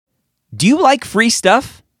Do you like free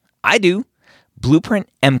stuff? I do.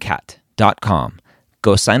 BlueprintMCAT.com.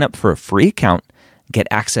 Go sign up for a free account. Get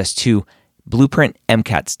access to Blueprint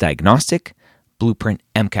MCAT's Diagnostic, Blueprint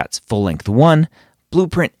MCAT's Full-Length 1,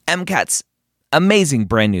 Blueprint MCAT's amazing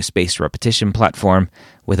brand new spaced repetition platform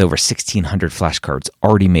with over 1,600 flashcards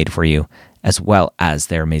already made for you, as well as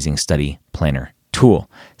their amazing study planner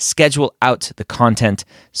tool. Schedule out the content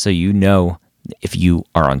so you know if you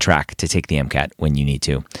are on track to take the MCAT when you need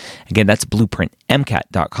to. Again, that's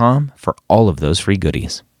BlueprintMCAT.com for all of those free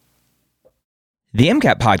goodies. The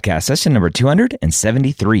MCAT Podcast, session number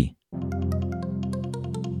 273.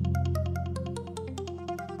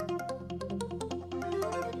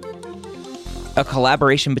 A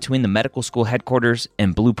collaboration between the medical school headquarters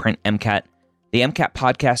and Blueprint MCAT. The MCAT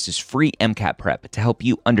Podcast is free MCAT prep to help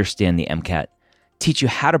you understand the MCAT, teach you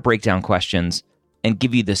how to break down questions, and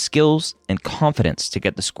give you the skills and confidence to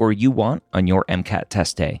get the score you want on your MCAT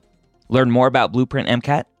test day. Learn more about Blueprint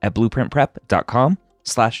MCAT at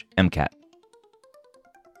blueprintprep.com/MCAT.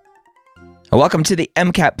 Welcome to the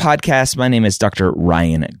MCAT Podcast. My name is Dr.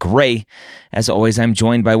 Ryan Gray. As always, I'm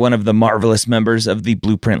joined by one of the marvelous members of the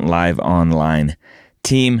Blueprint Live Online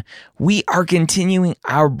team. We are continuing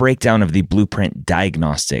our breakdown of the Blueprint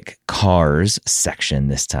Diagnostic CARS section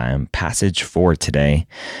this time, passage 4 today.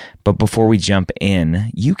 But before we jump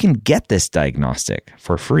in, you can get this diagnostic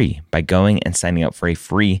for free by going and signing up for a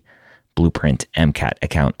free Blueprint MCAT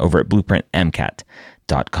account over at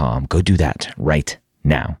blueprintmcat.com. Go do that right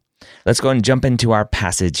now. Let's go and jump into our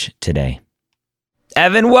passage today.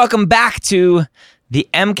 Evan, welcome back to the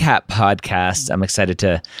MCAT Podcast. I'm excited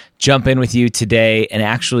to jump in with you today and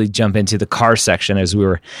actually jump into the CAR section as we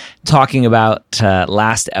were talking about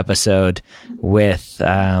last episode with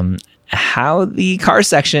how the CAR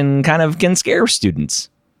section kind of can scare students.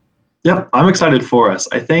 Yep, I'm excited for us.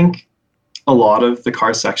 I think a lot of the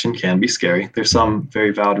CAR section can be scary. There's some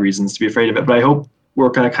very valid reasons to be afraid of it, but I hope we're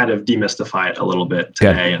going to kind of demystify it a little bit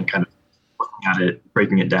today and kind of looking at it,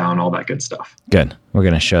 breaking it down, all that good stuff. Good. We're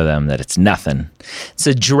going to show them that it's nothing. It's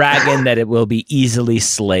a dragon that it will be easily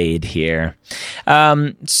slayed here.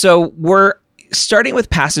 So we're starting with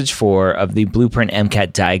passage 4 of the Blueprint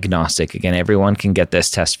MCAT Diagnostic. Again, everyone can get this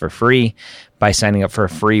test for free by signing up for a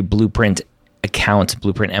free Blueprint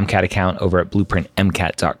MCAT account over at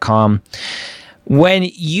blueprintmcat.com. When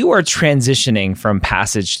you are transitioning from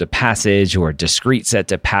passage to passage or discrete set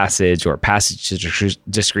to passage or passage to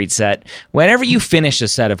discrete set, whenever you finish a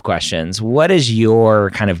set of questions, what is your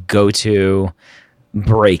kind of go-to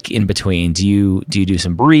break in between? Do you do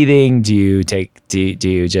some breathing? Do you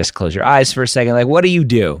just close your eyes for a second? Like, what do you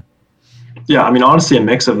do? Yeah, I mean, honestly, a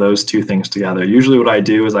mix of those two things together. Usually what I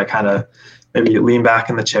do is I kind of maybe lean back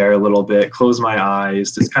in the chair a little bit, close my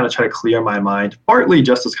eyes, just kind of try to clear my mind, partly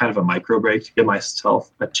just as kind of a micro break to give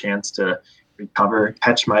myself a chance to recover,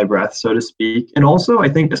 catch my breath, so to speak. And also, I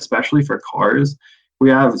think especially for CARS, we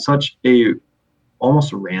have such a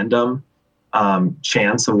almost random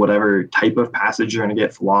chance of whatever type of passage you're going to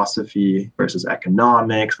get, philosophy versus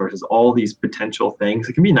economics versus all these potential things.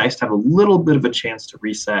 It can be nice to have a little bit of a chance to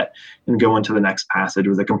reset and go into the next passage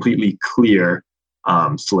with a completely clear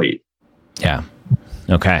slate. Yeah.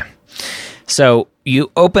 Okay. So you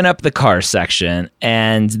open up the CAR section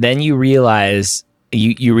and then you realize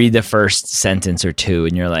you read the first sentence or two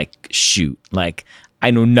and you're like, shoot, like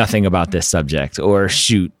I know nothing about this subject, or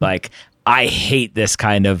shoot, like I hate this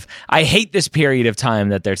period of time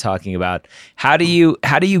that they're talking about. How do you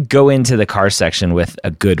go into the CAR section with a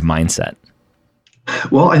good mindset?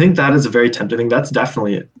 Well, I think that is a very tempting thing. That's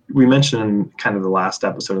definitely, we mentioned in kind of the last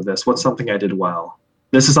episode of this, what's something I did well.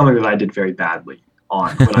 This is something that I did very badly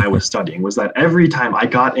on when I was studying, was that every time I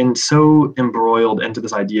got so embroiled into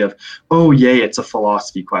this idea of, oh, yay, it's a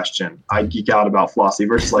philosophy question. I geek out about philosophy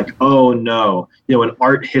versus like, oh, no, an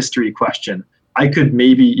art history question. I could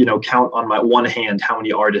maybe, count on my one hand how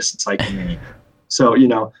many artists I can name. So,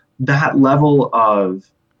 that level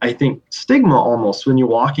of, I think, stigma almost when you're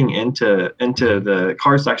walking into the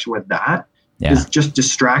car section with that is just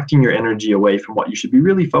distracting your energy away from what you should be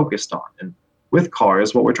really focused on. And with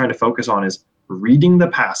CARS, what we're trying to focus on is reading the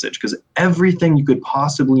passage, because everything you could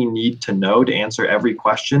possibly need to know to answer every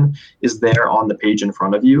question is there on the page in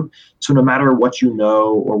front of you. So no matter what you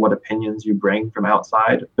know or what opinions you bring from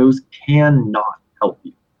outside, those cannot help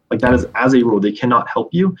you. Like that is, as a rule, they cannot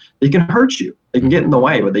help you. They can hurt you. They can get in the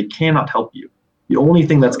way, but they cannot help you. The only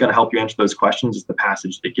thing that's going to help you answer those questions is the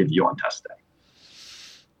passage they give you on test day.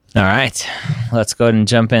 All right, let's go ahead and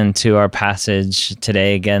jump into our passage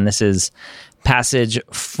today. Again, this is passage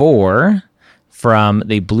 4 from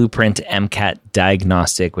the Blueprint MCAT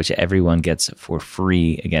Diagnostic, which everyone gets for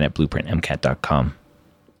free, again, at blueprintmcat.com.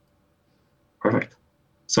 Perfect.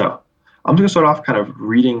 So I'm going to start off kind of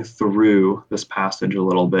reading through this passage a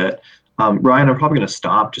little bit. Ryan, I'm probably going to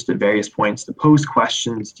stop just at various points to pose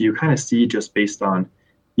questions. Do you kind of see, just based on,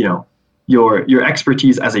 your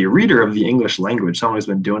expertise as a reader of the English language, someone who's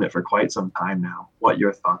been doing it for quite some time now, what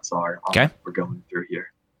your thoughts are on what we're going through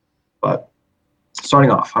here? But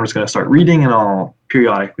starting off, I'm just going to start reading, and I'll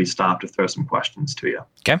periodically stop to throw some questions to you.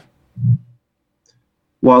 Okay.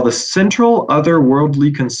 While the central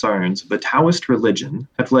otherworldly concerns of the Taoist religion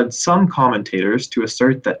have led some commentators to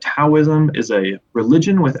assert that Taoism is a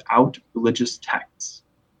religion without religious texts,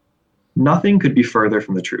 nothing could be further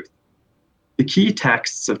from the truth. The key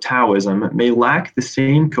texts of Taoism may lack the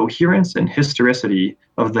same coherence and historicity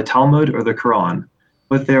of the Talmud or the Quran,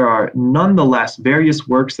 but there are nonetheless various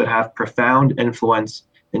works that have profound influence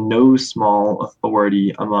and no small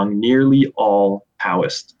authority among nearly all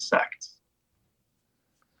Taoist sects.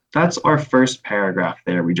 That's our first paragraph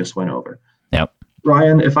there we just went over. Yep.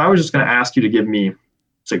 Ryan, if I was just going to ask you to give me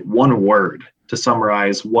one word to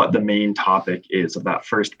summarize what the main topic is of that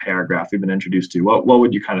first paragraph we've been introduced to, what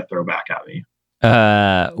would you kind of throw back at me?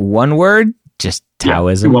 One word? Just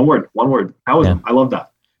Taoism? Yeah, one word. Taoism. Yeah. I love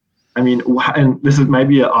that. I mean, and this might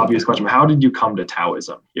be an obvious question, but how did you come to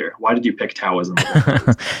Taoism here? Why did you pick Taoism?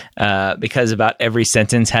 Because about every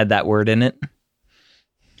sentence had that word in it.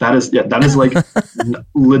 That is like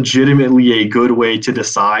legitimately a good way to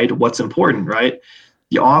decide what's important, right?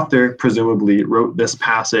 The author presumably wrote this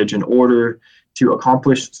passage in order to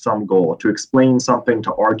accomplish some goal, to explain something,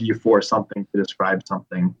 to argue for something, to describe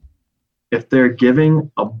something. If they're giving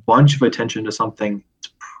a bunch of attention to something,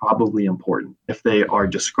 it's probably important. If they are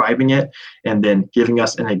describing it and then giving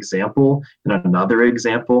us an example and another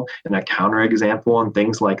example and a counterexample and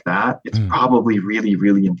things like that, it's probably really,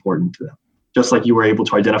 really important to them. Just like you were able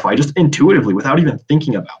to identify just intuitively without even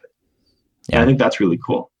thinking about it. Yeah. And I think that's really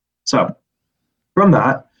cool. So from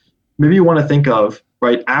that, maybe you want to think of,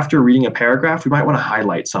 right, after reading a paragraph, we might want to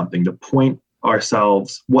highlight something to point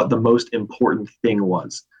ourselves what the most important thing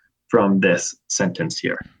was from this sentence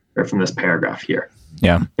here, or from this paragraph here.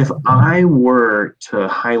 Yeah. If I were to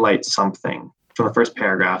highlight something from the first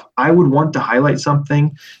paragraph, I would want to highlight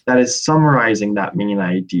something that is summarizing that main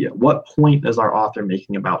idea. What point is our author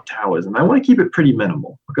making about Taoism? I want to keep it pretty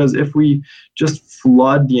minimal, because if we just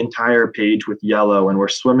flood the entire page with yellow and we're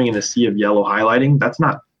swimming in a sea of yellow highlighting, that's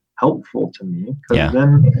not helpful to me, because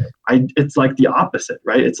then it's like the opposite,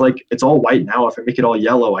 right? It's like it's all white now. If I make it all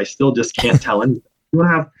yellow, I still just can't tell anything. You want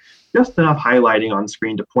to have just enough highlighting on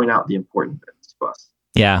screen to point out the important bits to us.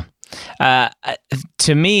 Yeah.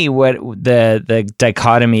 To me, what the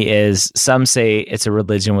dichotomy is, some say it's a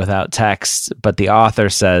religion without text, but the author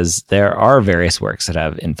says there are various works that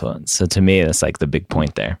have influence. So to me, that's like the big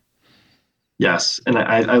point there. Yes, and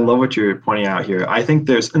I love what you're pointing out here. I think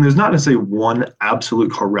there's not necessarily one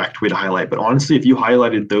absolute correct way to highlight, but honestly, if you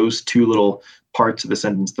highlighted those two little parts of the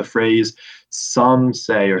sentence, the phrase, some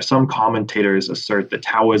say, or some commentators assert that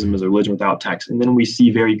Taoism is a religion without text, and then we see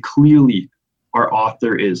very clearly our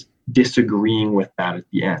author is disagreeing with that at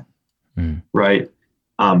the end, right?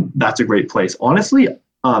 That's a great place. Honestly,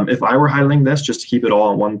 if I were highlighting this just to keep it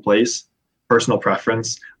all in one place, personal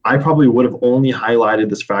preference, I probably would have only highlighted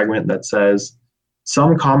this fragment that says,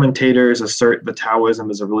 some commentators assert that Taoism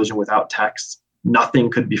is a religion without texts. Nothing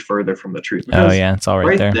could be further from the truth. Because it's all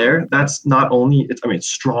right there. That's not only, it's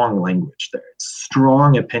strong language there. It's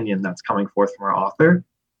strong opinion that's coming forth from our author,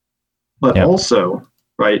 but also,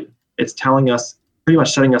 right, it's telling us, pretty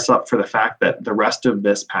much setting us up for the fact that the rest of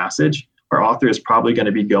this passage, our author is probably going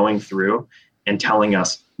to be going through and telling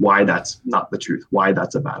us why that's not the truth, why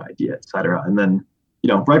that's a bad idea, et cetera. And then,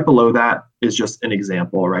 right below that is just an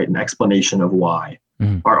example, right? An explanation of why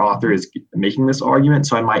our author is making this argument.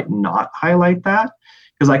 So I might not highlight that,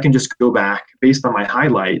 because I can just go back based on my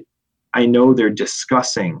highlight. I know they're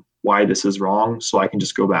discussing why this is wrong, so I can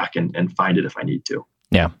just go back and find it if I need to.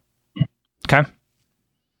 Yeah. Okay.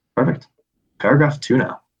 Perfect. Paragraph 2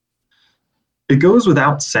 now. It goes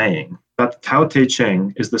without saying that the Tao Te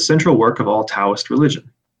Ching is the central work of all Taoist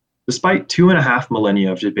religion. Despite 2.5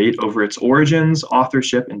 millennia of debate over its origins,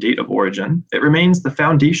 authorship, and date of origin, it remains the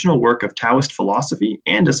foundational work of Taoist philosophy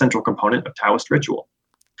and a central component of Taoist ritual.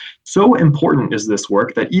 So important is this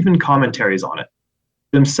work that even commentaries on it,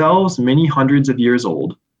 themselves many hundreds of years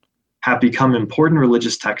old, have become important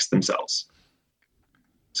religious texts themselves.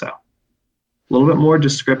 So, a little bit more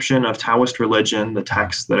description of Taoist religion, the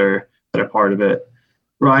texts that are part of it.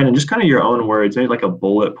 Ryan, and just kind of your own words, maybe like a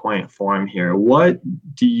bullet point form here. What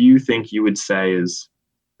do you think you would say is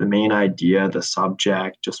the main idea, the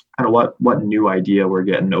subject, just kind of what new idea we're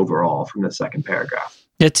getting overall from the second paragraph?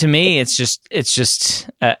 Yeah, to me, it's just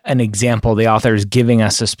an example. The author is giving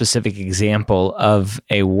us a specific example of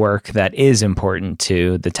a work that is important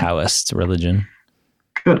to the Taoist religion.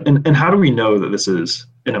 Good. And how do we know that this is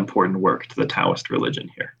an important work to the Taoist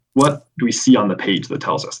religion here? What do we see on the page that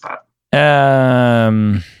tells us that?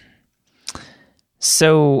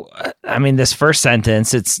 So, I mean, this first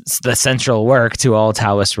sentence, it's the central work to all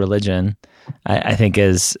Taoist religion, I think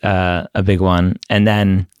is a big one. And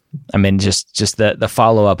then, I mean, just the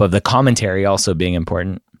follow-up of the commentary also being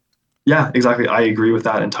important. Yeah, exactly. I agree with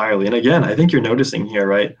that entirely. And again, I think you're noticing here,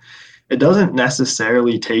 right? It doesn't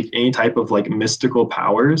necessarily take any type of like mystical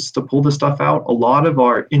powers to pull this stuff out. A lot of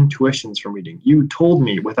our intuitions from reading, you told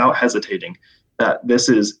me without hesitating that this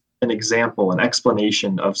is an example, an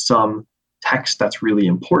explanation of some text that's really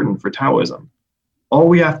important for Taoism. All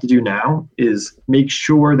we have to do now is make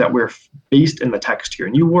sure that we're based in the text here.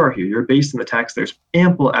 And you were here, you're based in the text. There's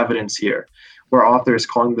ample evidence here where author is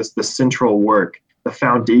calling this the central work, the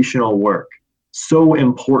foundational work, so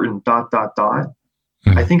important, ...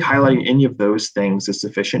 I think highlighting any of those things is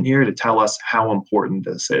sufficient here to tell us how important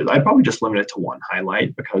this is. I'd probably just limit it to one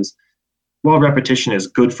highlight because while repetition is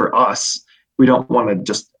good for us, we don't want to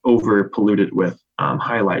just over pollute it with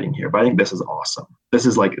highlighting here. But I think this is awesome. This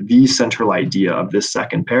is like the central idea of this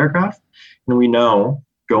second paragraph. And we know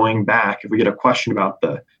going back, if we get a question about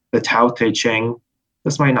the Tao Te Ching,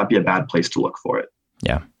 this might not be a bad place to look for it.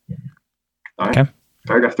 Yeah. All right. Okay.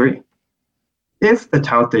 Paragraph 3. If the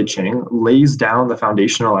Tao Te Ching lays down the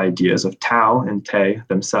foundational ideas of Tao and Te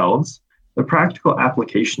themselves, the practical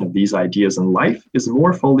application of these ideas in life is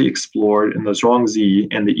more fully explored in the Zhuangzi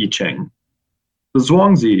and the I Ching. The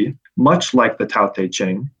Zhuangzi, much like the Tao Te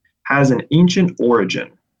Ching, has an ancient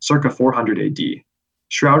origin, circa 400 AD,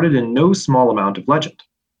 shrouded in no small amount of legend.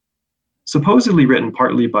 Supposedly written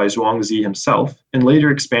partly by Zhuangzi himself and later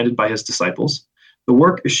expanded by his disciples, the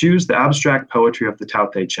work eschews the abstract poetry of the Tao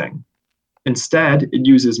Te Ching. Instead, it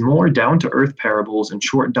uses more down-to-earth parables and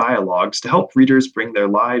short dialogues to help readers bring their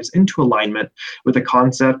lives into alignment with the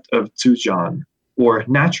concept of Zhujian, or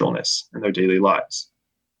naturalness, in their daily lives.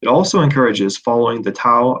 It also encourages following the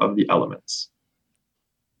Tao of the elements.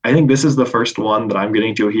 I think this is the first one that I'm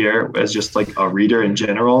getting to here as just like a reader in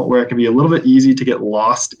general, where it can be a little bit easy to get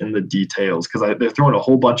lost in the details because they're throwing a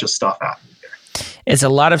whole bunch of stuff at me here. It's a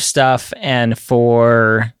lot of stuff, and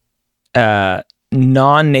for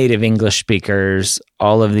non-native English speakers,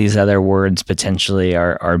 all of these other words potentially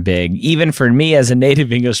are big. Even for me as a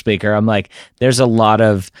native English speaker, I'm like, there's a lot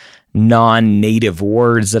of non-native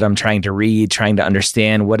words that I'm trying to read, trying to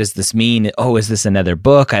understand. What does this mean? Oh, is this another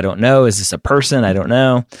book? I don't know. Is this a person? I don't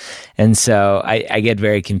know. And so I get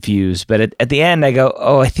very confused. But at the end, I go,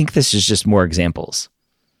 oh, I think this is just more examples.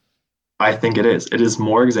 I think it is. It is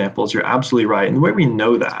more examples. You're absolutely right. And the way we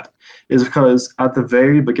know that is because at the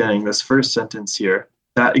very beginning, this first sentence here,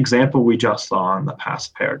 that example we just saw in the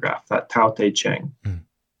past paragraph, that Tao Te Ching,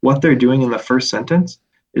 what they're doing in the first sentence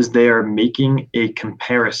is they are making a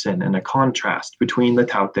comparison and a contrast between the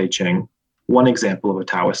Tao Te Ching, one example of a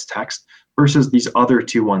Taoist text, versus these other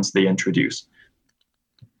two ones they introduce.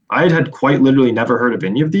 I had quite literally never heard of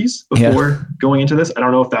any of these before going into this. I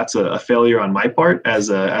don't know if that's a failure on my part as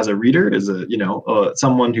a reader, as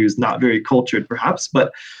someone who's not very cultured perhaps,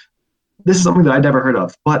 but this is something that I'd never heard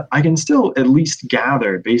of. But I can still at least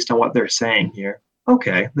gather based on what they're saying here.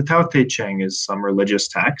 Okay, the Tao Te Ching is some religious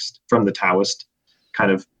text from the Taoist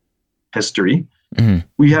kind of history. Mm-hmm.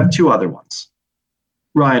 We have two other ones.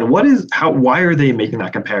 Ryan, why are they making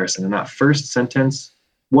that comparison in that first sentence?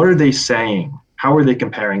 What are they saying? How are they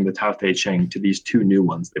comparing the Tao Te Ching to these two new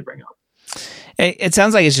ones they bring up? It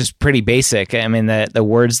sounds like it's just pretty basic. I mean, the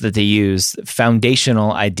words that they use,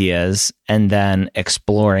 foundational ideas, and then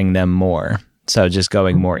exploring them more. So just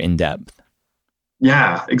going more in depth.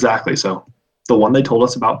 Yeah, exactly. So the one they told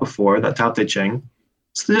us about before, that Tao Te Ching,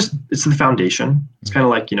 it's the foundation. It's kind of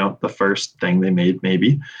like, the first thing they made,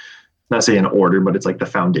 maybe. Not say in order, but it's like the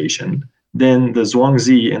foundation. Then the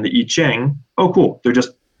Zhuangzi and the I Ching, oh, cool. They're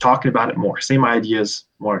just talking about it more. Same ideas,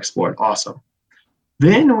 more explored. Awesome.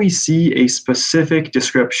 Then we see a specific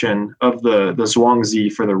description of the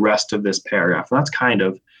Zhuangzi for the rest of this paragraph. And that's kind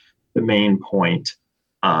of the main point,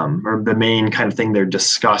 or the main kind of thing they're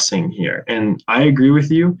discussing here. And I agree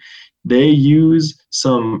with you. They use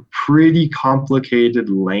some pretty complicated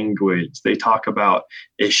language. They talk about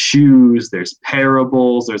issues, there's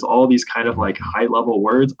parables, there's all these kind of like high-level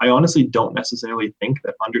words. I honestly don't necessarily think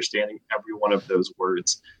that understanding every one of those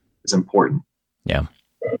words is important. Yeah.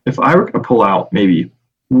 If I were to pull out maybe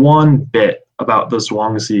one bit about the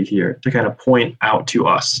Zhuangzi here to kind of point out to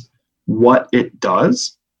us what it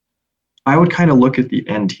does, I would kind of look at the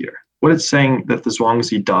end here. what it's saying that the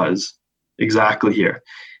Zhuangzi does exactly here,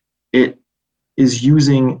 it is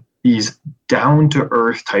using these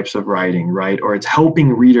down-to-earth types of writing, right? Or it's helping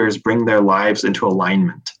readers bring their lives into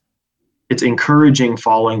alignment. It's encouraging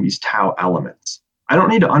following these Tao elements. I don't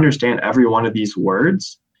need to understand every one of these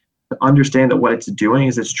words to understand that what it's doing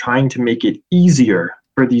is it's trying to make it easier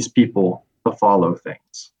for these people to follow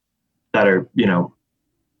things that are,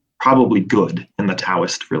 probably good in the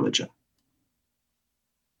Taoist religion.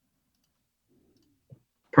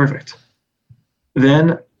 Perfect.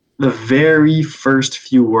 Then the very first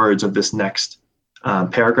few words of this next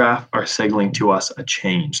paragraph are signaling to us a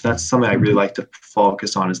change. That's something I really like to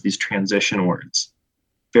focus on, is these transition words.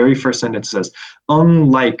 Very first sentence says,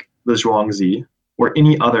 unlike the Zhuangzi or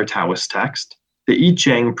any other Taoist text, the I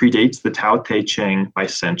Ching predates the Tao Te Ching by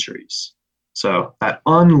centuries. So that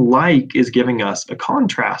unlike is giving us a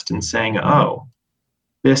contrast and saying, oh,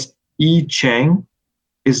 this I Ching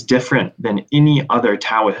is different than any other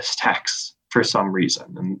Taoist text for some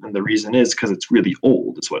reason. And the reason is because it's really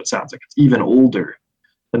old, is what it sounds like. It's even older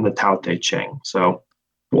than the Tao Te Ching. So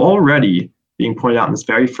already being pointed out in this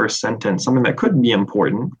very first sentence, something that could be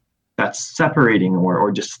important, that's separating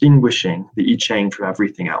or distinguishing the I Ching from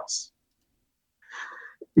everything else.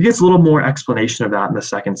 It gets a little more explanation of that in the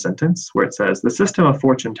second sentence, where it says, the system of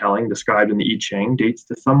fortune telling described in the I Ching dates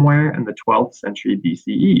to somewhere in the 12th century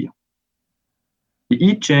BCE. The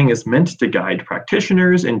I Ching is meant to guide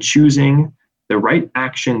practitioners in choosing the right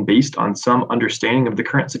action based on some understanding of the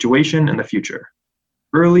current situation and the future.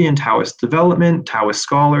 Early in Taoist development, Taoist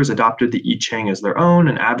scholars adopted the I Ching as their own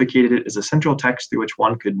and advocated it as a central text through which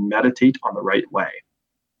one could meditate on the right way.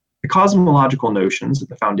 The cosmological notions at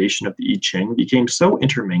the foundation of the I Ching became so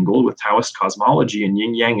intermingled with Taoist cosmology and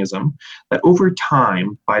yin-yangism that over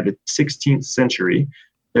time, by the 16th century,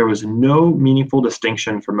 there was no meaningful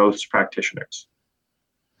distinction for most practitioners.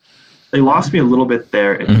 They lost me a little bit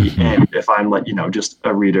there at the end, if I'm just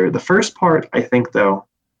a reader. The first part, I think, though,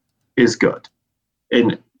 is good.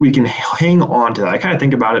 And we can hang on to that. I kind of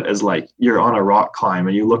think about it as like you're on a rock climb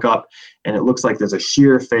and you look up and it looks like there's a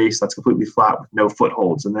sheer face that's completely flat with no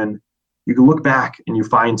footholds. And then you can look back and you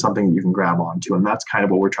find something that you can grab onto. And that's kind of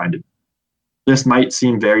what we're trying to do. This might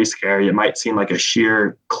seem very scary. It might seem like a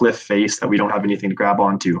sheer cliff face that we don't have anything to grab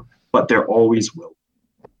onto, but there always will.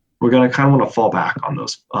 We're going to kind of want to fall back on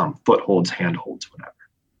those footholds, handholds, whatever.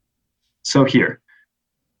 So here,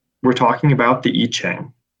 we're talking about the I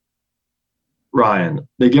Ching. Ryan,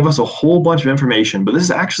 they give us a whole bunch of information, but this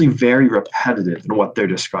is actually very repetitive in what they're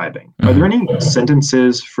describing. Are there any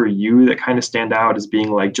sentences for you that kind of stand out as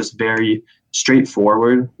being like just very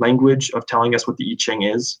straightforward language of telling us what the I Ching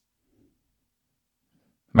is?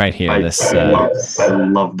 Right here. I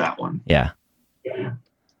love that one. Yeah.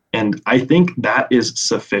 And I think that is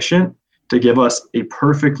sufficient to give us a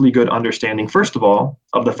perfectly good understanding, first of all,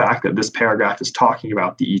 of the fact that this paragraph is talking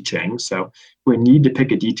about the I Ching. So if we need to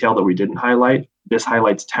pick a detail that we didn't highlight, this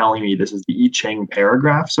highlights telling me this is the I Ching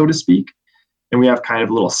paragraph, so to speak. And we have kind of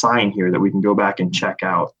a little sign here that we can go back and check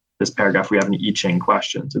out this paragraph if we have any I Ching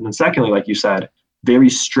questions. And then secondly, like you said, very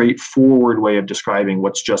straightforward way of describing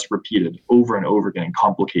what's just repeated over and over again in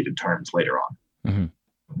complicated terms later on.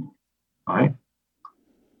 Mm-hmm. All right.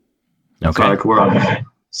 Okay. So we're on the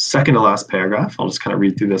second to last paragraph. I'll just kind of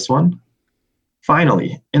read through this one.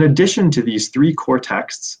 Finally, in addition to these three core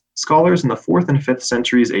texts, scholars in the 4th and 5th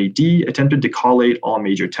centuries AD attempted to collate all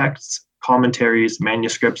major texts, commentaries,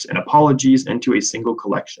 manuscripts, and apologies into a single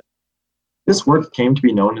collection. This work came to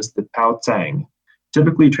be known as the Tao Tsang,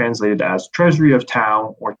 typically translated as Treasury of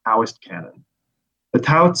Tao or Taoist Canon. The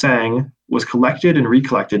Tao Tsang was collected and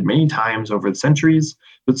recollected many times over the centuries,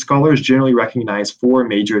 but scholars generally recognize 4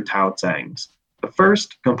 major Tao Tsangs. The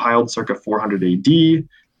first, compiled circa 400 AD,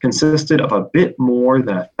 consisted of a bit more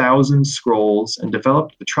than 1,000 scrolls and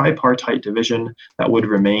developed the tripartite division that would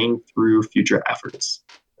remain through future efforts.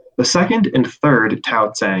 The second and third Tao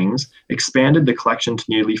Tsangs expanded the collection to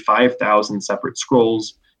nearly 5,000 separate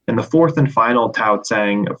scrolls, and the fourth and final Tao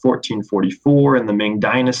Tsang of 1444 in the Ming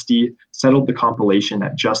Dynasty settled the compilation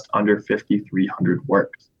at just under 5,300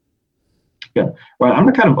 works. Yeah, well, I'm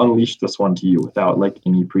going to kind of unleash this one to you without like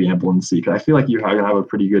any preamble and see, because I feel like you're going to have a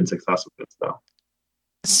pretty good success with this, though.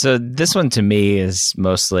 So this one to me is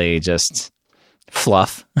mostly just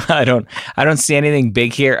fluff. I don't see anything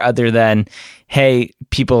big here other than, hey,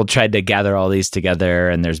 people tried to gather all these together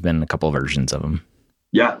and there's been a couple versions of them.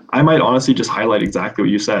 Yeah, I might honestly just highlight exactly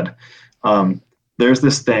what you said. There's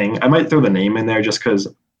this thing, I might throw the name in there just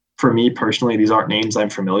because for me personally, these aren't names I'm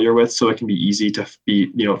familiar with, so it can be easy to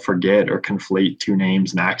forget or conflate 2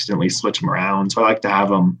 names and accidentally switch them around. So I like to have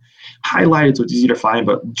them highlighted so it's easy to find.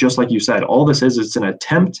 But just like you said, all this is it's an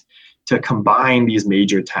attempt to combine these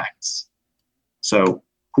major texts. So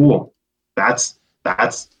cool. That's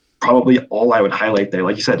probably all I would highlight there.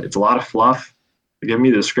 Like you said, it's a lot of fluff. They give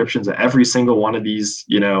me the descriptions of every single one of these,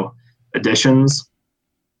 editions.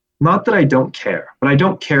 Not that I don't care, but I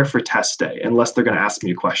don't care for test day unless they're going to ask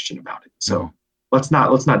me a question about it. So let's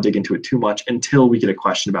not dig into it too much until we get a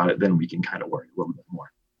question about it. Then we can kind of worry a little bit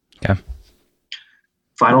more. Okay.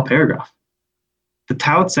 Final paragraph. The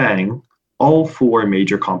Tao Te Ching, all four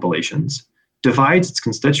major compilations, divides its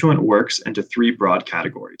constituent works into three broad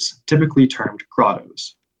categories, typically termed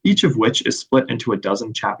grottos, each of which is split into a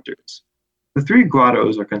dozen chapters. The three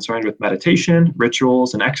grottos are concerned with meditation,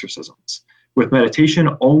 rituals, and exorcisms, with meditation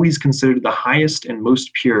always considered the highest and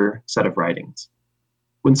most pure set of writings.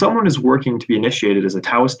 When someone is working to be initiated as a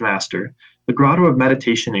Taoist master, the grotto of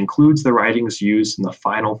meditation includes the writings used in the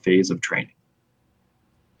final phase of training.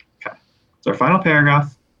 Okay, so our final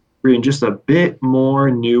paragraph, reading just a bit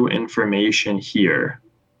more new information here.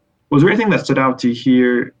 Was there anything that stood out to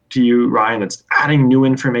you, Ryan, that's adding new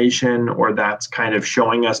information or that's kind of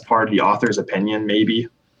showing us part of the author's opinion, maybe?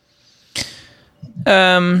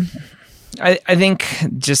 I think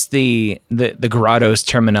just the grotto's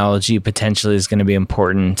terminology potentially is going to be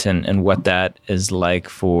important and what that is like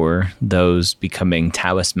for those becoming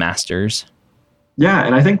Taoist masters. Yeah,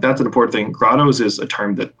 and I think that's an important thing. Grottos is a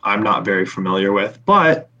term that I'm not very familiar with,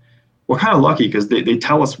 but we're kind of lucky because they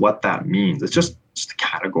tell us what that means. It's just a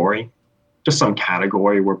category, just some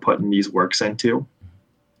category we're putting these works into.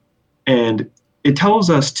 And it tells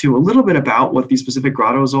us too a little bit about what these specific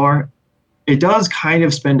grottos are. It does kind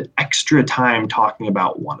of spend extra time talking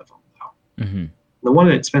about one of them, though. Mm-hmm. The one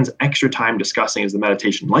that it spends extra time discussing is the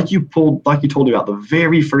meditation. Like you told me about the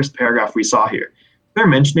very first paragraph we saw here. They're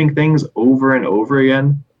mentioning things over and over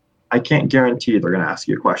again. I can't guarantee they're going to ask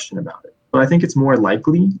you a question about it. But I think it's more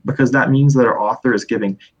likely because that means that our author is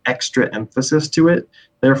giving extra emphasis to it.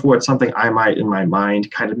 Therefore, it's something I might, in my mind,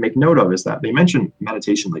 kind of make note of, is that they mention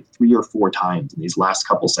meditation like 3 or 4 times in these last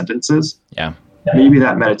couple sentences. Yeah. Maybe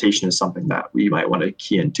that meditation is something that we might want to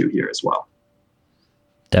key into here as well.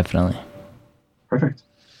 Definitely. Perfect.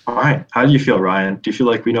 All right. How do you feel, Ryan? Do you feel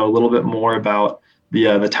like we know a little bit more about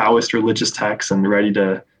the Taoist religious texts and ready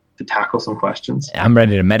to tackle some questions? I'm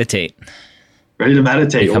ready to meditate. Ready to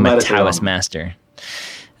meditate. Become a Taoist master.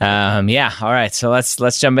 Yeah. All right. So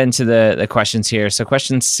let's jump into the questions here. So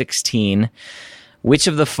question 16. Which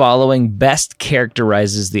of the following best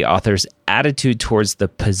characterizes the author's attitude towards the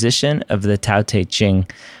position of the Tao Te Ching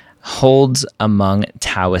holds among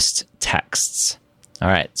Taoist texts? All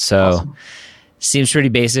right, so awesome. Seems pretty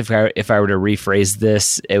basic. If I were to rephrase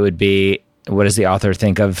this, it would be, what does the author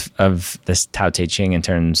think of this Tao Te Ching in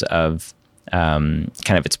terms of kind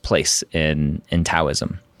of its place in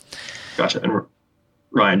Taoism? Gotcha. And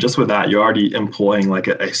Ryan, just with that, you're already employing like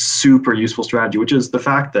a super useful strategy, which is the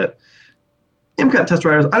fact that MCAT test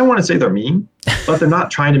writers, I don't want to say they're mean, but they're not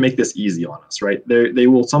trying to make this easy on us, right? They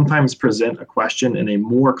will sometimes present a question in a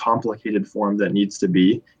more complicated form than it needs to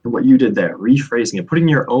be. And what you did there, rephrasing it, putting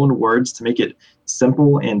your own words to make it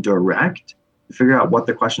simple and direct, to figure out what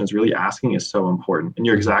the question is really asking is so important. And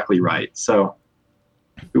you're exactly right. So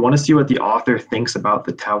we want to see what the author thinks about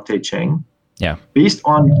the Tao Te Ching. Yeah. Based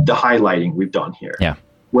on the highlighting we've done here. Yeah.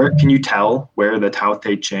 Where can you tell where the Tao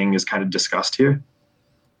Te Ching is kind of discussed here?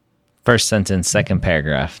 First sentence, second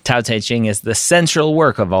paragraph. Tao Te Ching is the central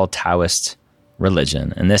work of all Taoist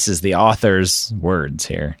religion. And this is the author's words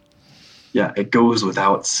here. Yeah, it goes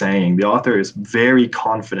without saying. The author is very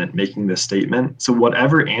confident making this statement. So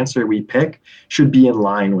whatever answer we pick should be in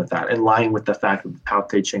line with that, in line with the fact that the Tao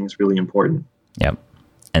Te Ching is really important. Yep.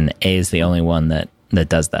 And the A is the only one that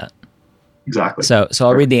does that. Exactly. So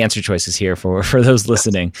I'll read the answer choices here for those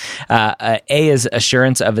listening. A is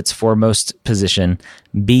assurance of its foremost position.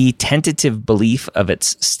 B, tentative belief of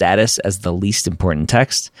its status as the least important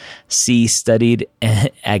text. C, studied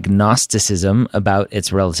agnosticism about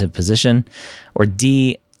its relative position. Or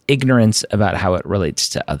D, ignorance about how it relates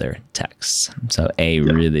to other texts. So A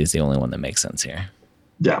really is the only one that makes sense here.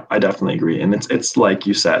 Yeah, I definitely agree. And it's like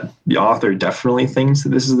you said, the author definitely thinks that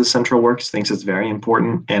this is the central work, thinks it's very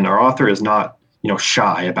important. And our author is not,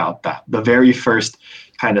 shy about that. The very first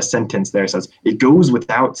kind of sentence there says, it goes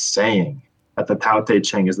without saying that the Tao Te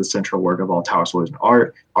Ching is the central work of all Taoist religion.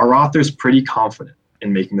 Our author's pretty confident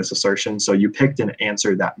in making this assertion. So you picked an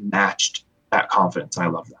answer that matched that confidence. And I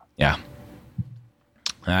love that. Yeah.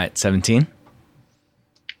 All right, 17.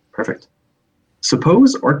 Perfect.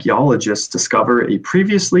 Suppose archaeologists discover a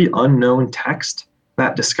previously unknown text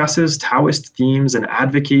that discusses Taoist themes and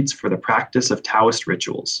advocates for the practice of Taoist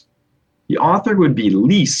rituals. The author would be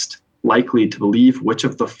least likely to believe which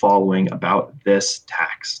of the following about this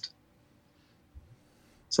text.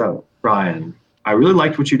 So, Ryan, I really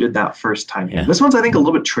liked what you did that first time here. Yeah. This one's, I think, a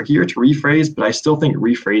little bit trickier to rephrase, but I still think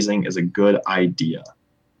rephrasing is a good idea.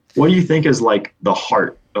 What do you think is like the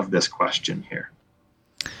heart of this question here?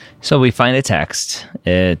 So we find a text.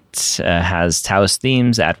 It has Taoist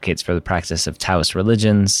themes, advocates for the practice of Taoist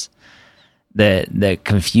religions. The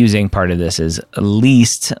confusing part of this is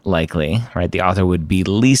least likely, right? The author would be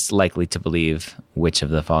least likely to believe which of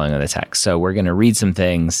the following are the text. So we're going to read some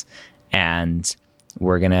things, and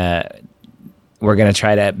we're gonna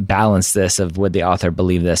try to balance this of would the author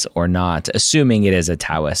believe this or not, assuming it is a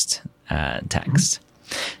Taoist text.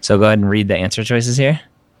 So go ahead and read the answer choices here.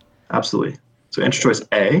 Absolutely. So answer choice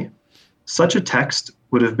A, such a text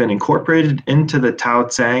would have been incorporated into the Tao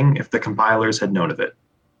Te Ching if the compilers had known of it.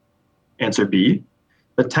 Answer B,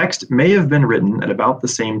 the text may have been written at about the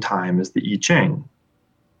same time as the I Ching.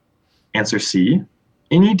 Answer C,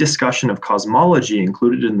 any discussion of cosmology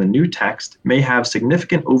included in the new text may have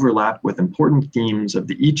significant overlap with important themes of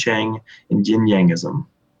the I Ching and yin-yangism.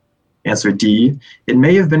 Answer D, it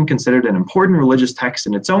may have been considered an important religious text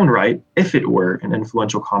in its own right if it were an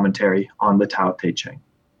influential commentary on the Tao Te Ching.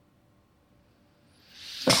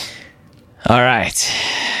 All right.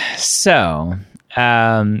 So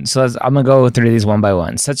I'm going to go through these one by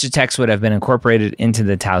one. Such a text would have been incorporated into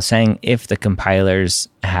the Tao Te Ching if the compilers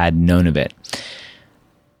had known of it.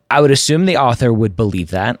 I would assume the author would believe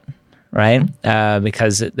that, right?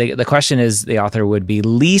 Because the question is the author would be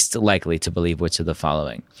least likely to believe which of the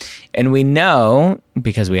following. And we know,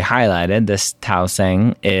 because we highlighted, this Tao Te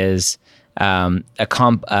Ching is a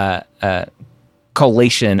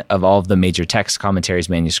collation of all of the major texts, commentaries,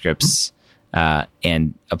 manuscripts,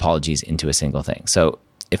 and apologies into a single thing. So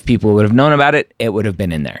if people would have known about it, it would have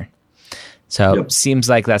been in there. So Seems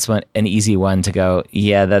like that's an easy one to go,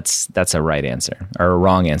 yeah, that's a right answer, or a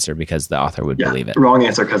wrong answer because the author would believe it. Wrong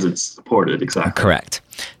answer because it's supported, exactly. Correct.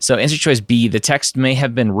 So answer choice B, the text may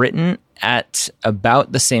have been written at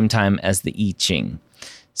about the same time as the I Ching.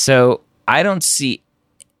 So I don't see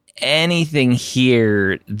anything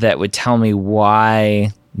here that would tell me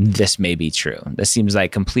why this may be true. This seems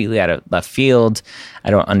like completely out of left field. I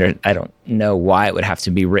don't know why it would have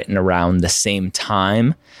to be written around the same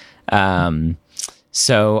time.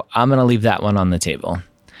 So I'm going to leave that one on the table.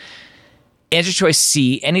 Answer choice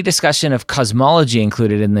C, any discussion of cosmology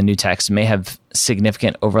included in the new text may have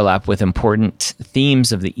significant overlap with important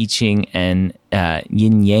themes of the I Ching and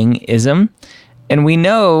yin-yangism. And we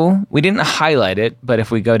know, we didn't highlight it, but if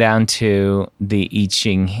we go down to the I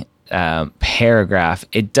Ching paragraph,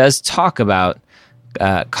 it does talk about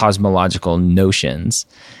cosmological notions.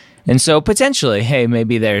 And so potentially, hey,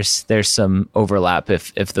 maybe there's some overlap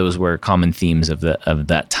if those were common themes of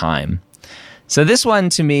that time. So this one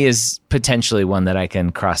to me is potentially one that I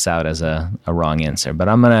can cross out as a wrong answer, but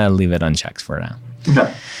I'm going to leave it unchecked for now.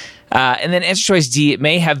 Okay. And then answer choice D, it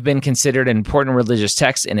may have been considered an important religious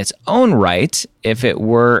text in its own right if it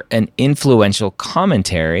were an influential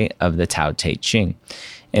commentary of the Tao Te Ching.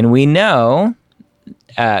 And we know,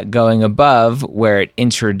 going above where it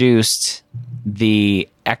introduced the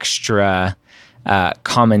extra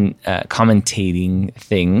commentating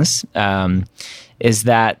things, is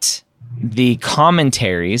that the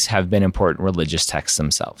commentaries have been important religious texts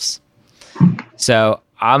themselves. So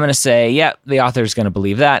I'm going to say, yeah, the author's going to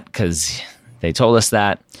believe that because they told us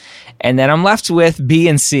that. And then I'm left with B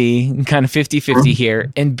and C, kind of 50-50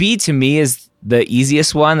 here. And B to me is the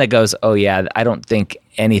easiest one that goes, oh yeah, I don't think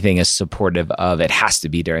anything is supportive of it has to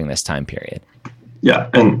be during this time period.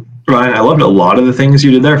 Yeah, and Ryan, I loved a lot of the things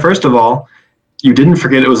you did there. First of all, you didn't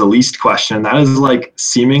forget it was a least question. That is like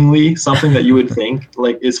seemingly something that you would think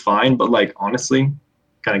like is fine, but like honestly,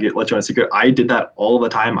 kind of let you on a secret. I did that all the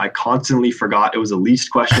time. I constantly forgot it was a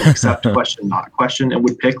least question, except question, not question, and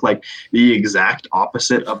would pick like the exact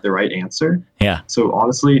opposite of the right answer. Yeah. So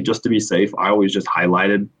honestly, just to be safe, I always just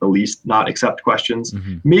highlighted the least, not except questions.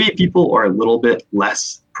 Mm-hmm. Maybe people are a little bit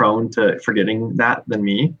less prone to forgetting that than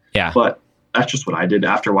me. Yeah. But that's just what I did.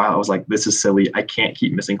 After a while, I was like, this is silly. I can't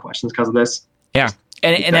keep missing questions because of this. Yeah.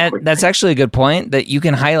 And that's actually a good point that you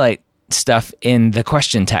can highlight stuff in the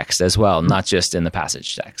question text as well, not just in the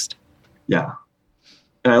passage text. Yeah.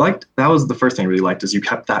 And I liked, that was the first thing I really liked, is you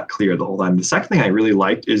kept that clear the whole time. The second thing I really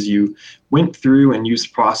liked is you went through and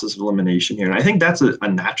used process of elimination here. And I think that's a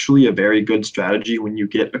naturally a very good strategy when you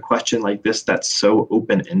get a question like this that's so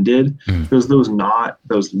open-ended. There's those not,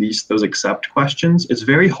 those least, those except questions. It's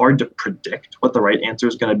very hard to predict what the right answer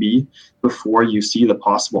is going to be before you see the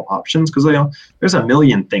possible options, because there's a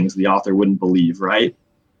million things the author wouldn't believe, right?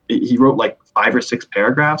 He wrote like 5 or 6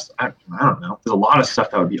 paragraphs. I don't know. There's a lot of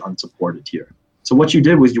stuff that would be unsupported here. So what you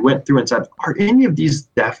did was you went through and said, are any of these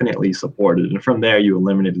definitely supported? And from there, you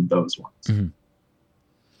eliminated those ones. Mm-hmm.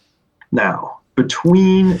 Now,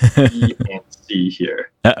 between B and C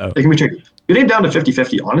here, it can be tricky. Getting down to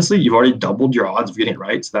 50-50, honestly, you've already doubled your odds of getting it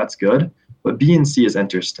right, so that's good. But B and C is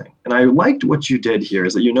interesting. And I liked what you did here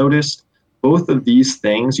is that you noticed both of these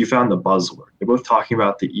things, you found the buzzword. They're both talking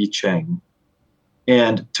about the I Ching.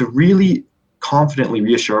 And to really confidently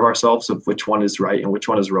reassure ourselves of which one is right and which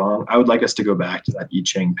one is wrong, I would like us to go back to that I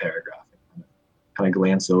Ching paragraph and kind of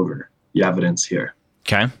glance over the evidence here.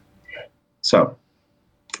 Okay. So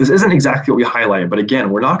this isn't exactly what we highlighted, but again,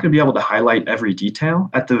 we're not going to be able to highlight every detail.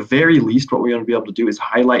 At the very least, what we're going to be able to do is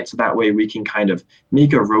highlight so that way we can kind of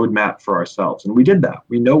make a roadmap for ourselves. And we did that.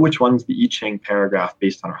 We know which one's the I Ching paragraph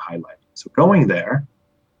based on our highlighting. So going there,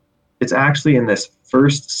 it's actually in this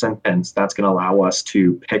first sentence that's going to allow us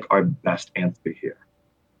to pick our best answer here.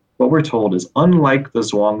 What we're told is, unlike the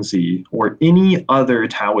Zhuangzi or any other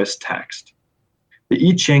Taoist text, the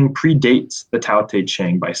I Ching predates the Tao Te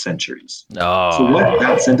Ching by centuries. Oh. So what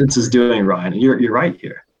that sentence is doing, Ryan, and you're right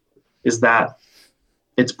here, is that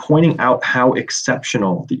it's pointing out how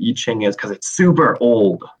exceptional the I Ching is because it's super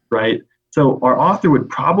old, right? So our author would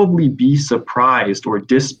probably be surprised or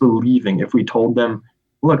disbelieving if we told them,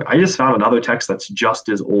 look, I just found another text that's just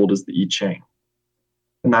as old as the I Ching.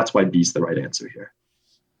 And that's why B's the right answer here.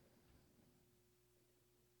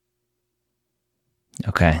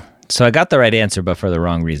 Okay. So I got the right answer, but for the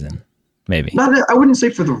wrong reason, maybe. I wouldn't say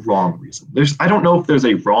for the wrong reason. I don't know if there's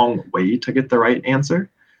a wrong way to get the right answer,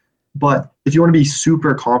 but if you want to be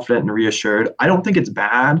super confident and reassured, I don't think it's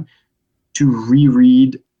bad to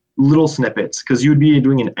reread little snippets because you would be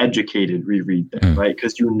doing an educated reread there, right?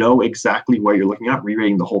 Because you know exactly what you're looking at,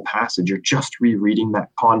 rereading the whole passage. You're just rereading that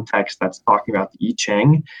context that's talking about the I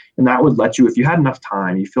Ching, and that would let you, if you had enough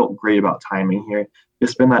time, you felt great about timing here,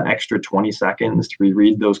 just spend that extra 20 seconds to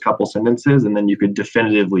reread those couple sentences, and then you could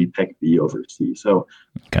definitively pick B over C. So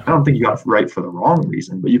okay. I don't think you got it right for the wrong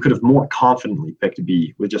reason, but you could have more confidently picked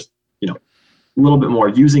B with just, a little bit more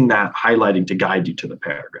using that highlighting to guide you to the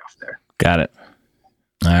paragraph there. Got it.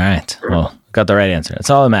 All right. Well, got the right answer. That's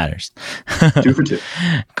all that matters. 2 for 2.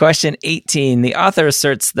 Question 18. The author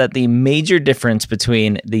asserts that the major difference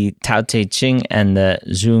between the Tao Te Ching and the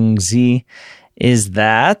Zhuangzi is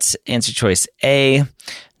that, answer choice A,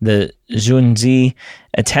 the Zhuangzi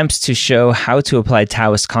attempts to show how to apply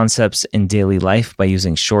Taoist concepts in daily life by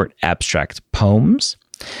using short abstract poems.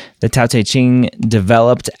 The Tao Te Ching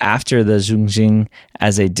developed after the Zhuangzi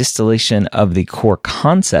as a distillation of the core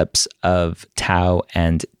concepts of Tao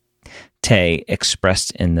and Te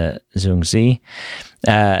expressed in the Zhuangzi.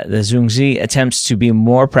 The Zhuangzi attempts to be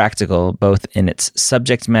more practical both in its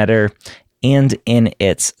subject matter and in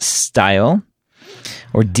its style.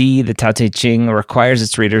 Or D, the Tao Te Ching requires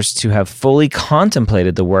its readers to have fully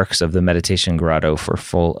contemplated the works of the meditation grotto for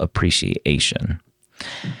full appreciation.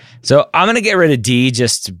 So I'm going to get rid of D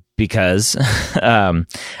just because I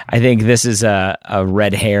think this is a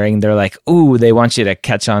red herring. They're like, ooh, they want you to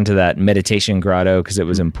catch on to that meditation grotto because it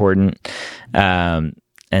was important. And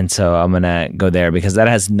so I'm going to go there because that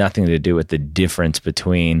has nothing to do with the difference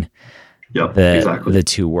between the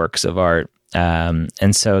two works of art.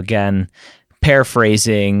 And so again,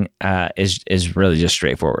 paraphrasing is really just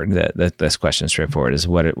straightforward. This question is straightforward. Is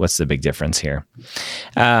what's the big difference here?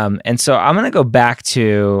 And so I'm going to go back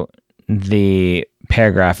to the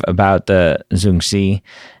paragraph about the Zhuangzi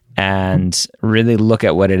and really look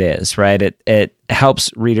at what it is. Right? It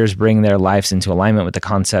helps readers bring their lives into alignment with the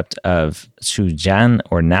concept of Shujian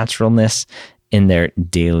or naturalness in their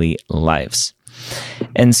daily lives.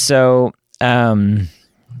 And so,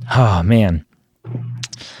 oh man.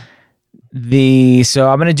 So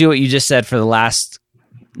I'm going to do what you just said for the last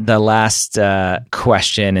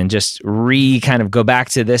question and just kind of go back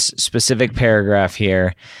to this specific paragraph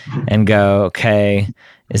here and go, okay,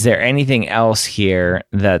 is there anything else here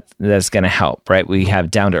that's going to help, right? We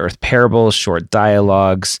have down-to-earth parables, short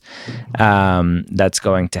dialogues, that's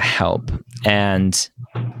going to help. And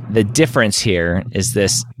the difference here is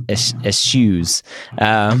this eschews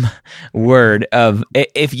word of,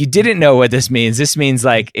 if you didn't know what this means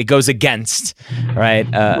like it goes against, right?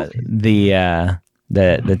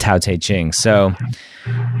 The Tao Te Ching. So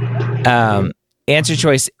answer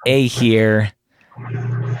choice A here.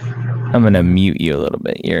 I'm going to mute you a little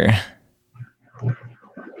bit here.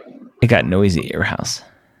 It got noisy at your house.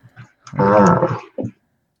 All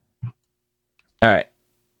right.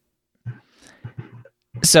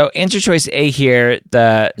 So answer choice A here,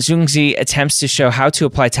 the Zhuangzi attempts to show how to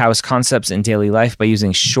apply Taoist concepts in daily life by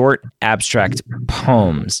using short, abstract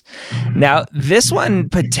poems. Now, this one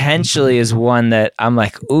potentially is one that I'm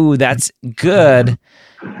like, ooh, that's good,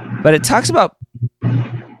 but it talks about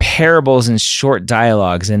parables and short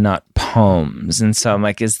dialogues and not poems. And so I'm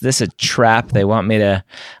like, is this a trap? They want me to,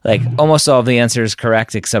 like, almost all of the answers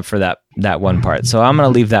correct except for that one part. So I'm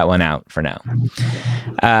going to leave that one out for now.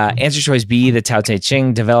 Answer choice B, the Tao Te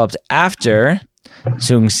Ching developed after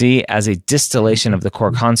Zhuangzi as a distillation of the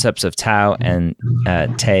core concepts of Tao and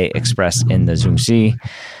Te expressed in the Zhuangzi.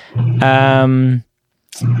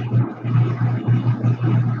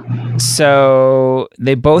 So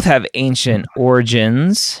they both have ancient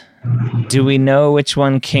origins. Do we know which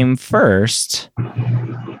one came first?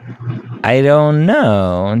 I don't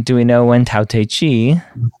know. Do we know when Tao Te Ching?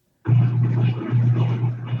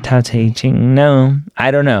 Tao Te Ching? No,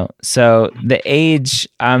 I don't know. So the age,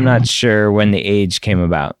 I'm not sure when the age came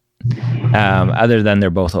about, other than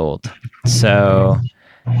they're both old. So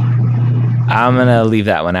I'm going to leave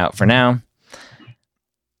that one out for now.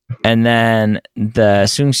 And then the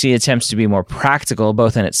Zhuangzi attempts to be more practical,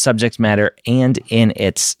 both in its subject matter and in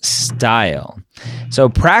its style. So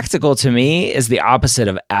practical to me is the opposite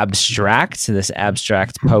of abstract, this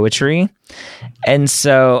abstract poetry. And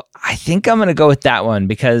so I think I'm going to go with that one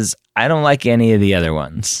because I don't like any of the other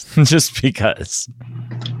ones, just because.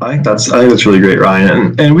 I think that's really great,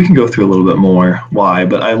 Ryan. And we can go through a little bit more why.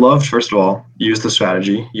 But I loved, first of all, use the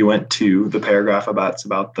strategy. You went to the paragraph about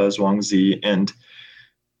the Zhuangzi and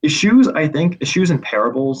issues. I think issues and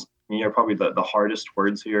parables are probably the hardest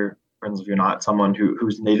words here. For instance, if you're not someone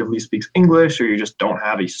who's natively speaks English or you just don't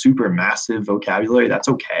have a super massive vocabulary, that's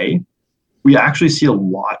okay. We actually see a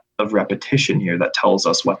lot of repetition here that tells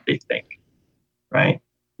us what they think, right?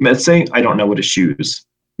 Let's say I don't know what eschews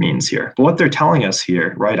means here, but what they're telling us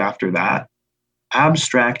here right after that,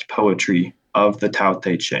 abstract poetry of the Tao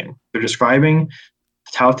Te Ching. They're describing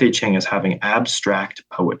the Tao Te Ching as having abstract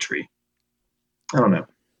poetry. I don't know.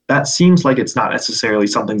 That seems like it's not necessarily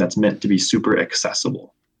something that's meant to be super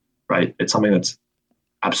accessible, right? It's something that's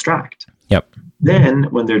abstract. Yep. Then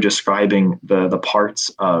when they're describing the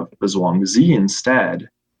parts of the Zhuangzi instead,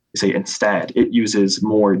 they say instead, it uses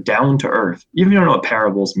more down-to-earth. Even if you don't know what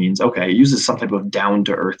parables means, okay, it uses some type of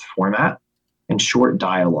down-to-earth format and short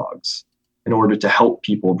dialogues in order to help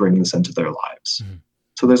people bring this into their lives. Mm-hmm.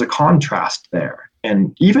 So there's a contrast there.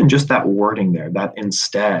 And even just that wording there, that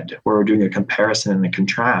instead, where we're doing a comparison and a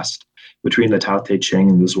contrast between the Tao Te Ching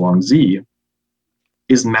and the Zhuangzi,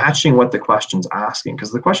 is matching what the question's asking.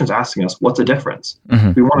 Because the question's asking us, what's the difference?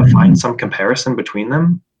 Mm-hmm. We want to find some comparison between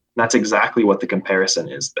them. That's exactly what the comparison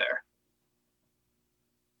is there.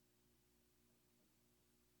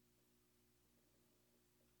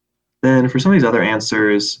 Then for some of these other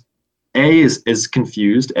answers, A is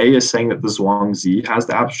confused. A is saying that the Zhuangzi has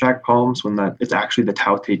the abstract poems when that it's actually the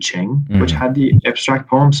Tao Te Ching, which had the abstract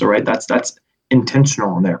poems. So right, that's intentional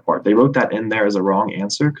on their part. They wrote that in there as a wrong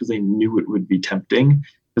answer because they knew it would be tempting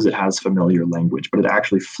because it has familiar language, but it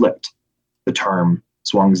actually flipped the term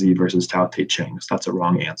Zhuangzi versus Tao Te Ching. So that's a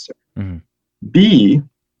wrong answer. Mm-hmm. B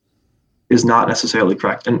is not necessarily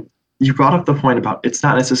correct. And you brought up the point about it's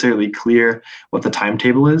not necessarily clear what the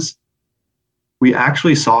timetable is. We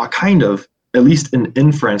actually saw kind of at least an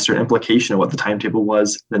inference or an implication of what the timetable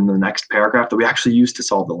was in the next paragraph that we actually used to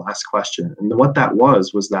solve the last question. And what that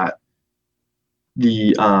was that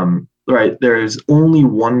there is only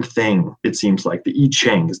one thing, it seems like, the I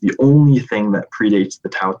Ching is the only thing that predates the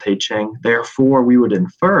Tao Te Ching. Therefore, we would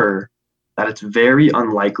infer that it's very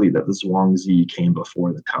unlikely that the Zhuangzi came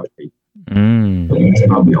before the Tao Te Ching. But it's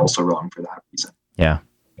probably also wrong for that reason. Yeah.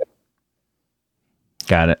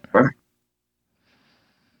 Got it. Perfect.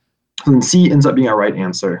 So then C ends up being our right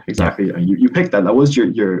answer. Exactly. Yeah. You picked that. That was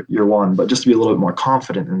your one. But just to be a little bit more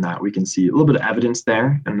confident in that, we can see a little bit of evidence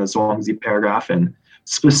there in the Zhuangzi paragraph and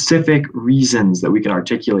specific reasons that we can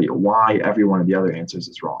articulate why every one of the other answers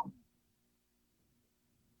is wrong.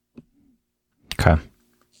 Okay.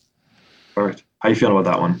 Perfect. How you feeling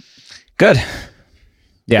about that one? Good.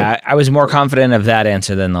 Yeah, I was more confident of that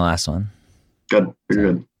answer than the last one. Good.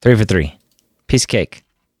 Very good. 3 for 3. Piece of cake.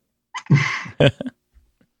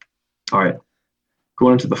 All right.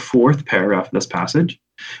 Going into the fourth paragraph of this passage.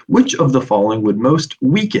 Which of the following would most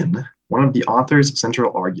weaken one of the author's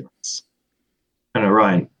central arguments? I don't know,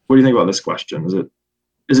 Ryan, what do you think about this question? Is it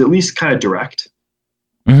at least kind of direct?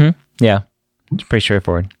 Mm-hmm. Yeah. It's pretty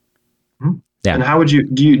straightforward. Mm-hmm. Yeah. And how would you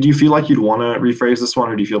do you feel like you'd want to rephrase this one,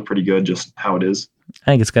 or do you feel pretty good just how it is?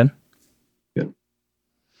 I think it's good. Good.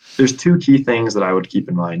 there's two key things that I would keep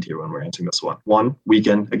in mind here when we're answering this one. One,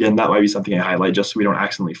 weaken. Again, that might be something I highlight just so we don't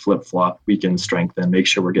accidentally flip-flop, weaken, strengthen, make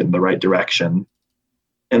sure we're getting the right direction.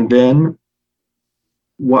 And then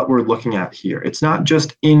what we're looking at here, it's not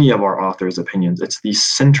just any of our author's opinions, it's the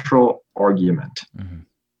central argument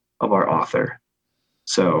of our author.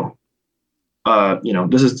 So,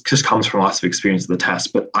 this is just comes from lots of experience of the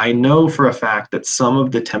test, but I know for a fact that some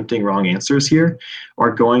of the tempting wrong answers here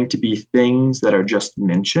are going to be things that are just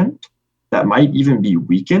mentioned that might even be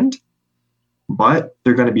weakened, but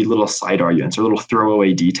they're going to be little side arguments or little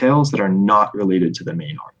throwaway details that are not related to the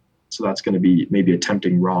main argument. So that's going to be maybe a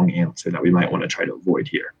tempting wrong answer that we might want to try to avoid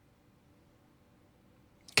here.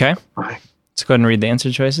 Okay. All right. Let's go ahead and read the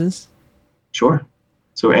answer choices. Sure.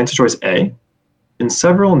 So answer choice A. In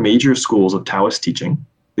several major schools of Taoist teaching,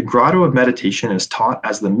 the grotto of meditation is taught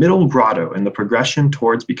as the middle grotto in the progression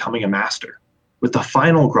towards becoming a master, with the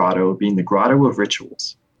final grotto being the grotto of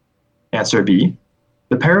rituals. Answer B.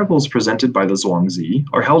 The parables presented by the Zhuangzi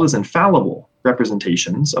are held as infallible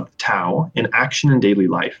representations of the Tao in action and daily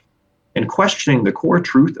life, and questioning the core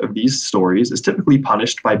truth of these stories is typically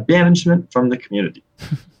punished by banishment from the community.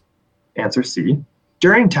 Answer C.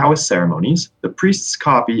 During Taoist ceremonies, the priest's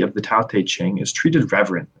copy of the Tao Te Ching is treated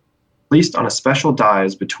reverently, placed on a special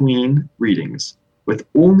dais between readings, with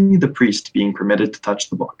only the priest being permitted to touch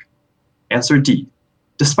the book. Answer D.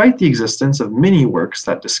 Despite the existence of many works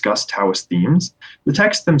that discuss Taoist themes, the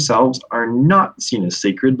texts themselves are not seen as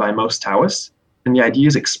sacred by most Taoists, and the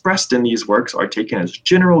ideas expressed in these works are taken as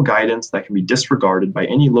general guidance that can be disregarded by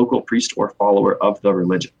any local priest or follower of the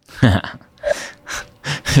religion.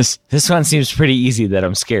 This one seems pretty easy that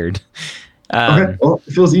I'm scared. Okay, well,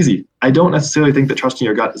 it feels easy. I don't necessarily think that trusting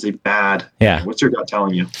your gut is a bad thing. What's your gut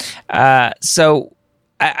telling you? So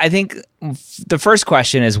I think the first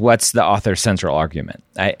question is, what's the author's central argument?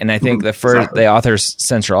 I think the author's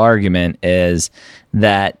central argument is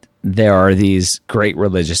that there are these great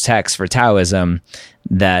religious texts for Taoism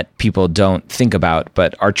that people don't think about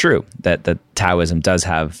but are true, that Taoism does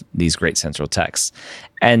have these great central texts.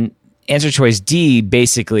 And answer choice D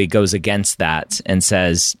basically goes against that and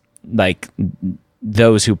says, like,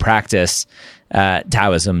 those who practice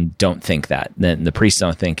Taoism don't think that. The priests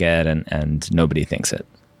don't think it, and nobody thinks it.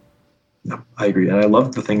 No, I agree. And I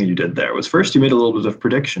love the thing that you did there was first you made a little bit of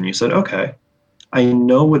prediction. You said, okay, I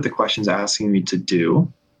know what the question's asking me to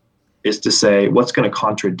do is to say what's going to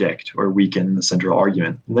contradict or weaken the central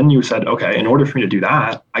argument. And then you said, okay, in order for me to do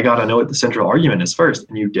that, I got to know what the central argument is first.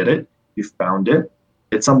 And you did it. You found it.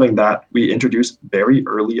 It's something that we introduced very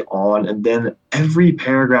early on. And then every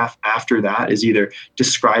paragraph after that is either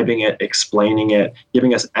describing it, explaining it,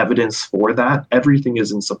 giving us evidence for that. Everything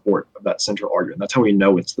is in support of that central argument. That's how we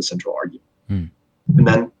know it's the central argument. And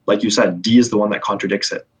then, like you said, D is the one that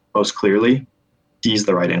contradicts it most clearly. D is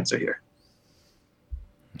the right answer here.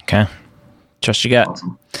 Okay. Trust your gut.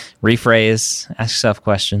 Awesome. Rephrase, ask yourself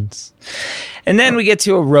questions. And then we get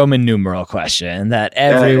to a Roman numeral question that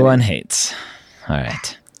everyone hates. All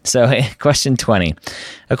right. So question 20.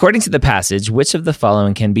 According to the passage, which of the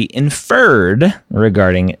following can be inferred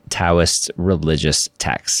regarding Taoist religious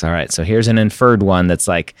texts? All right. So here's an inferred one that's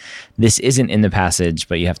like, this isn't in the passage,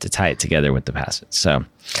 but you have to tie it together with the passage. So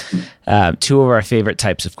two of our favorite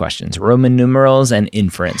types of questions, Roman numerals and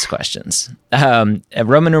inference questions.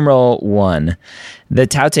 Roman numeral 1, the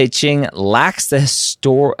Tao Te Ching lacks the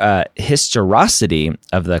historicity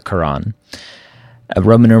of the Quran.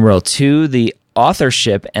 Roman numeral 2, the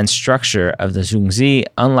authorship and structure of the Zhuangzi,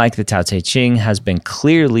 unlike the Tao Te Ching, has been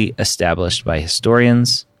clearly established by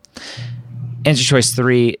historians. Answer choice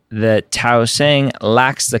 3, the Tao Saying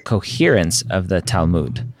lacks the coherence of the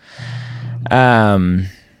Talmud.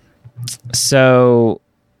 So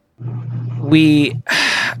we,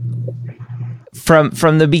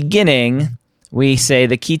 from the beginning, we say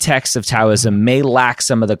the key texts of Taoism may lack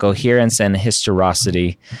some of the coherence and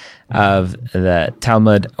historicity of the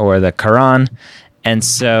Talmud or the Quran. And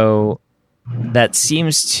so that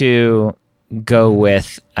seems to go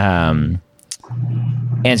with answer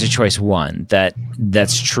choice 1,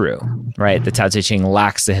 that's true, right? The Tao Te Ching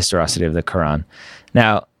lacks the historicity of the Quran.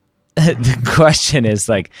 Now, the question is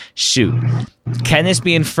like, shoot, can this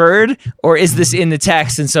be inferred, or is this in the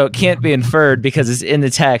text and so it can't be inferred because it's in the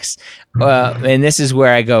text? And this is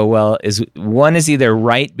where I go, well, is one is either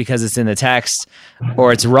right because it's in the text,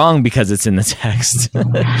 or it's wrong because it's in the text.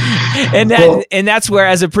 and that's where,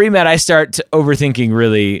 as a pre-med, I start overthinking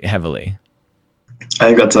really heavily. I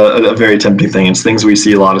think that's a very tempting thing. It's things we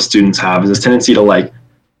see a lot of students have, is this tendency to like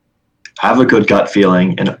have a good gut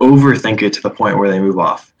feeling and overthink it to the point where they move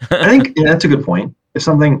off. I think that's a good point.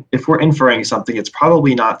 If we're inferring something, it's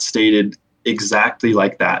probably not stated exactly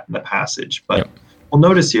like that in the passage. But we'll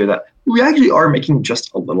notice here that we actually are making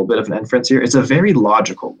just a little bit of an inference here. It's a very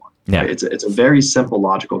logical one. Yeah. Right? It's a very simple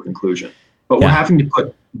logical conclusion. But we're having to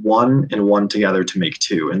put one and one together to make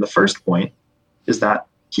two. And the first point is that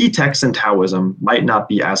key texts in Taoism might not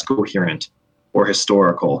be as coherent or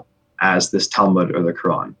historical as this Talmud or the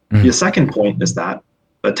Quran. The second point is that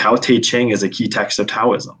the Tao Te Ching is a key text of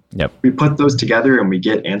Taoism. We put those together and we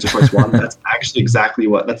get answer choice one. That's actually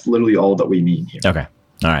that's literally all that we mean here. Okay.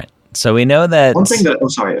 All right. So we know that... One thing that... Oh,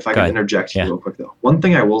 sorry, if I can interject real quick, though. One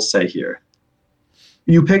thing I will say here.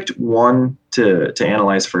 You picked one to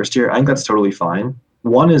analyze first here. I think that's totally fine.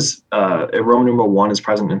 One is... Roman numeral 1 is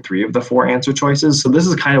present in 3 of the 4 answer choices. So this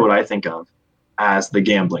is kind of what I think of as the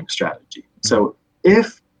gambling strategy. So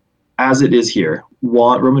if, as it is here,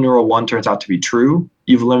 Roman numeral 1 turns out to be true,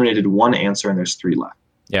 you've eliminated one answer and there's 3 left.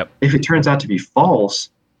 If it turns out to be false,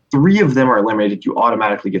 3 of them are eliminated, you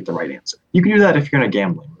automatically get the right answer. You can do that if you're in a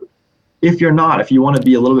gambling mood. If you're not, if you want to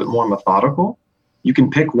be a little bit more methodical, you can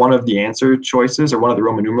pick one of the answer choices or one of the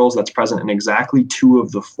Roman numerals that's present in exactly 2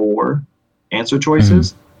 of the 4 answer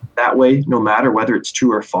choices. That way, no matter whether it's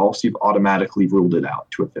true or false, you've automatically ruled it out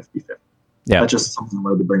to a 50-50. That's just something I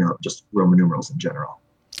wanted to bring up, just Roman numerals in general.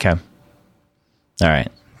 Okay. All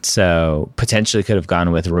right. So potentially could have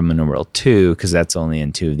gone with Roman numeral 2 because that's only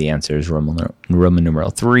in 2 of the answers. Roman numeral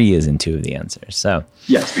 3 is in 2 of the answers. So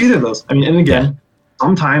yes, either of those. I mean, and again,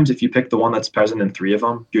 sometimes if you pick the one that's present in 3 of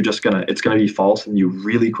them, it's gonna be false, and you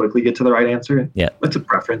really quickly get to the right answer. That's a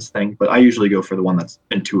preference thing, but I usually go for the one that's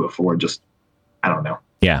in 2 of 4. Just I don't know.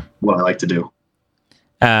 What I like to do.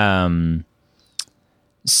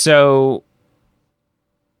 So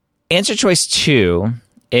answer choice 2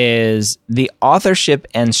 is the authorship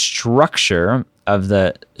and structure of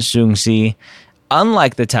the Zhuangzi,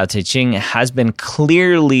 unlike the Tao Te Ching, has been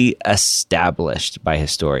clearly established by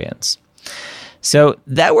historians. So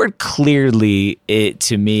that word clearly,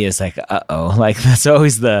 to me, is like, uh-oh. Like, that's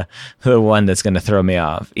always the one that's going to throw me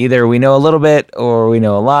off. Either we know a little bit or we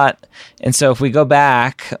know a lot. And so if we go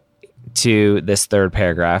back to this third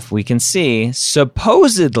paragraph, we can see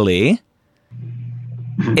supposedly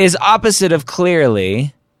is opposite of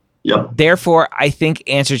clearly. Therefore, I think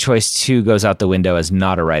answer choice 2 goes out the window as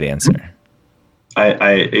not a right answer.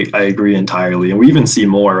 I agree entirely. And we even see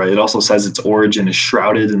more, right? It also says its origin is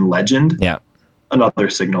shrouded in legend. Another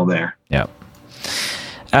signal there.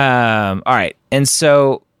 All right. And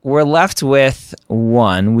so we're left with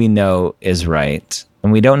 1 we know is right,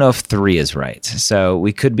 and we don't know if 3 is right. So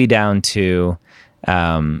we could be down to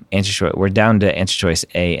answer choice. We're down to answer choice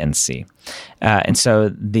A and C. And so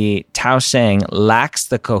the Tao Sheng lacks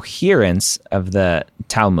the coherence of the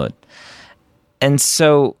Talmud. And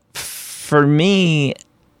so for me,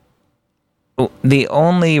 the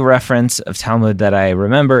only reference of Talmud that I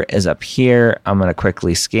remember is up here. I'm going to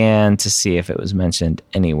quickly scan to see if it was mentioned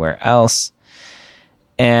anywhere else.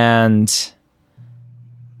 And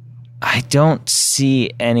I don't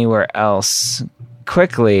see anywhere else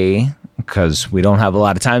quickly, because we don't have a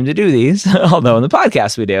lot of time to do these, although in the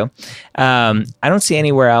podcast we do. I don't see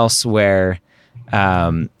anywhere else where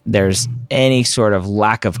there's any sort of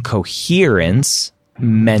lack of coherence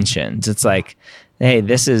mentioned. It's like, hey,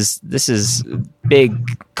 this is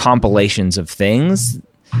big compilations of things,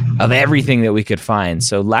 of everything that we could find.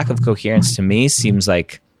 So lack of coherence to me seems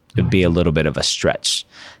like it would be a little bit of a stretch.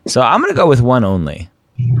 So I'm going to go with 1 only.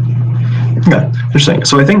 Okay, interesting.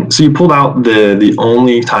 So I think, so you pulled out the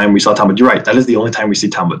only time we saw Talmud. You're right. That is the only time we see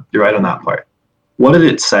Talmud. You're right on that part. What did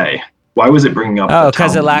it say? Why was it bringing up? Oh,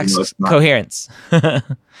 because it lacks coherence.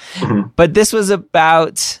 But this was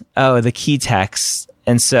about, the key texts.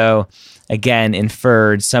 And so, again,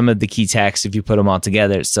 inferred some of the key texts, if you put them all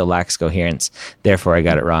together, it still lacks coherence. Therefore, I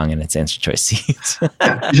got it wrong, and it's answer choice C.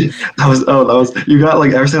 You got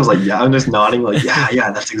like everything. I was like, yeah, I'm just nodding, like,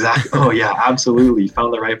 yeah, that's exactly. Oh yeah, absolutely, you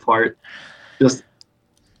found the right part. Just,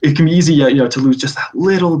 it can be easy, to lose just that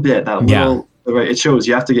little bit, right. It shows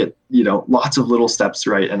you have to get, lots of little steps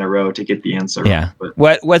right in a row to get the answer. Yeah.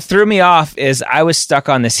 Right. What threw me off is I was stuck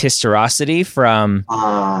on this historicity from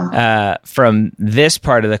this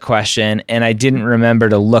part of the question, and I didn't remember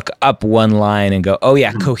to look up one line and go, oh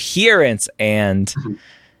yeah, coherence and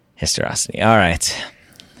historicity. All right,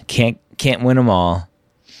 can't win them all.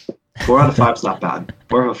 4 out of 5's not bad.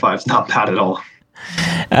 4 out of 5's not bad at all.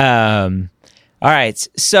 All right.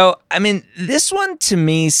 So, I mean, this one to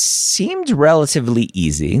me seemed relatively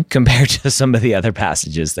easy compared to some of the other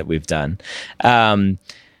passages that we've done.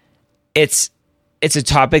 It's a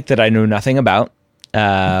topic that I know nothing about,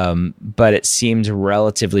 but it seemed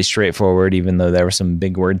relatively straightforward, even though there were some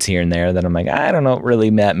big words here and there that I'm like, I don't know what really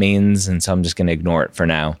that means, and so I'm just going to ignore it for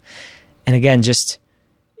now. And again, just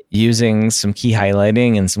using some key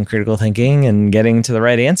highlighting and some critical thinking and getting to the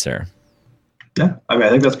right answer. Yeah, I mean, I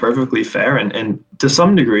think that's perfectly fair. And to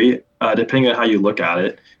some degree, depending on how you look at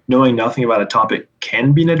it, knowing nothing about a topic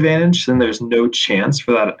can be an advantage. Then there's no chance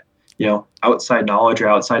for that, outside knowledge or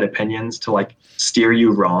outside opinions to like steer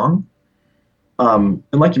you wrong. And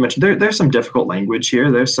like you mentioned, there's some difficult language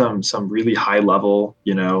here. There's some really high level,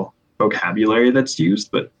 vocabulary that's used,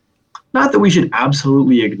 but not that we should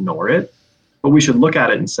absolutely ignore it, but we should look at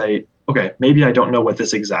it and say, okay, maybe I don't know what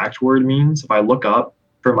this exact word means. If I look up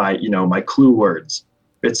for my, my clue words,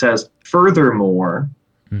 it says furthermore,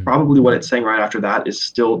 probably what it's saying right after that is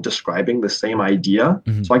still describing the same idea.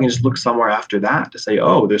 Mm-hmm. So I can just look somewhere after that to say,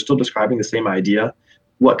 oh, they're still describing the same idea.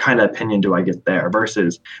 What kind of opinion do I get there?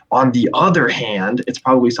 Versus on the other hand, it's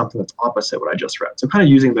probably something that's opposite what I just read. So kind of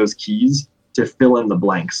using those keys to fill in the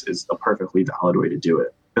blanks is a perfectly valid way to do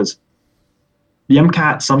it. Because the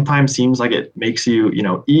MCAT sometimes seems like it makes you,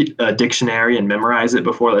 eat a dictionary and memorize it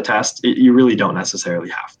before the test. You really don't necessarily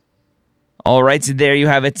have to. All right, so there you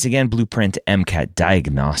have it. Again, Blueprint MCAT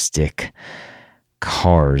Diagnostic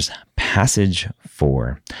Cars Passage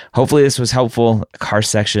 4. Hopefully this was helpful. Car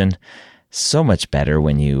section, so much better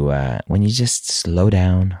when you just slow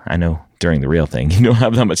down. I know during the real thing, you don't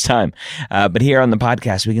have that much time. But here on the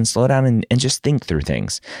podcast, we can slow down and just think through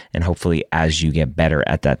things. And hopefully as you get better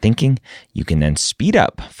at that thinking, you can then speed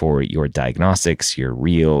up for your diagnostics, your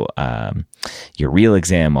real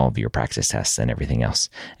exam, all of your practice tests and everything else.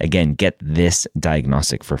 Again, get this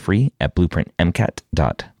diagnostic for free at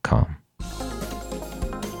blueprintmcat.com.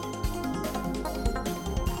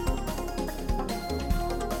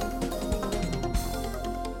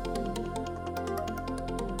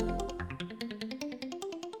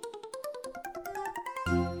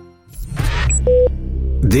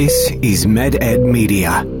 This is MedEd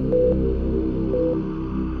Media.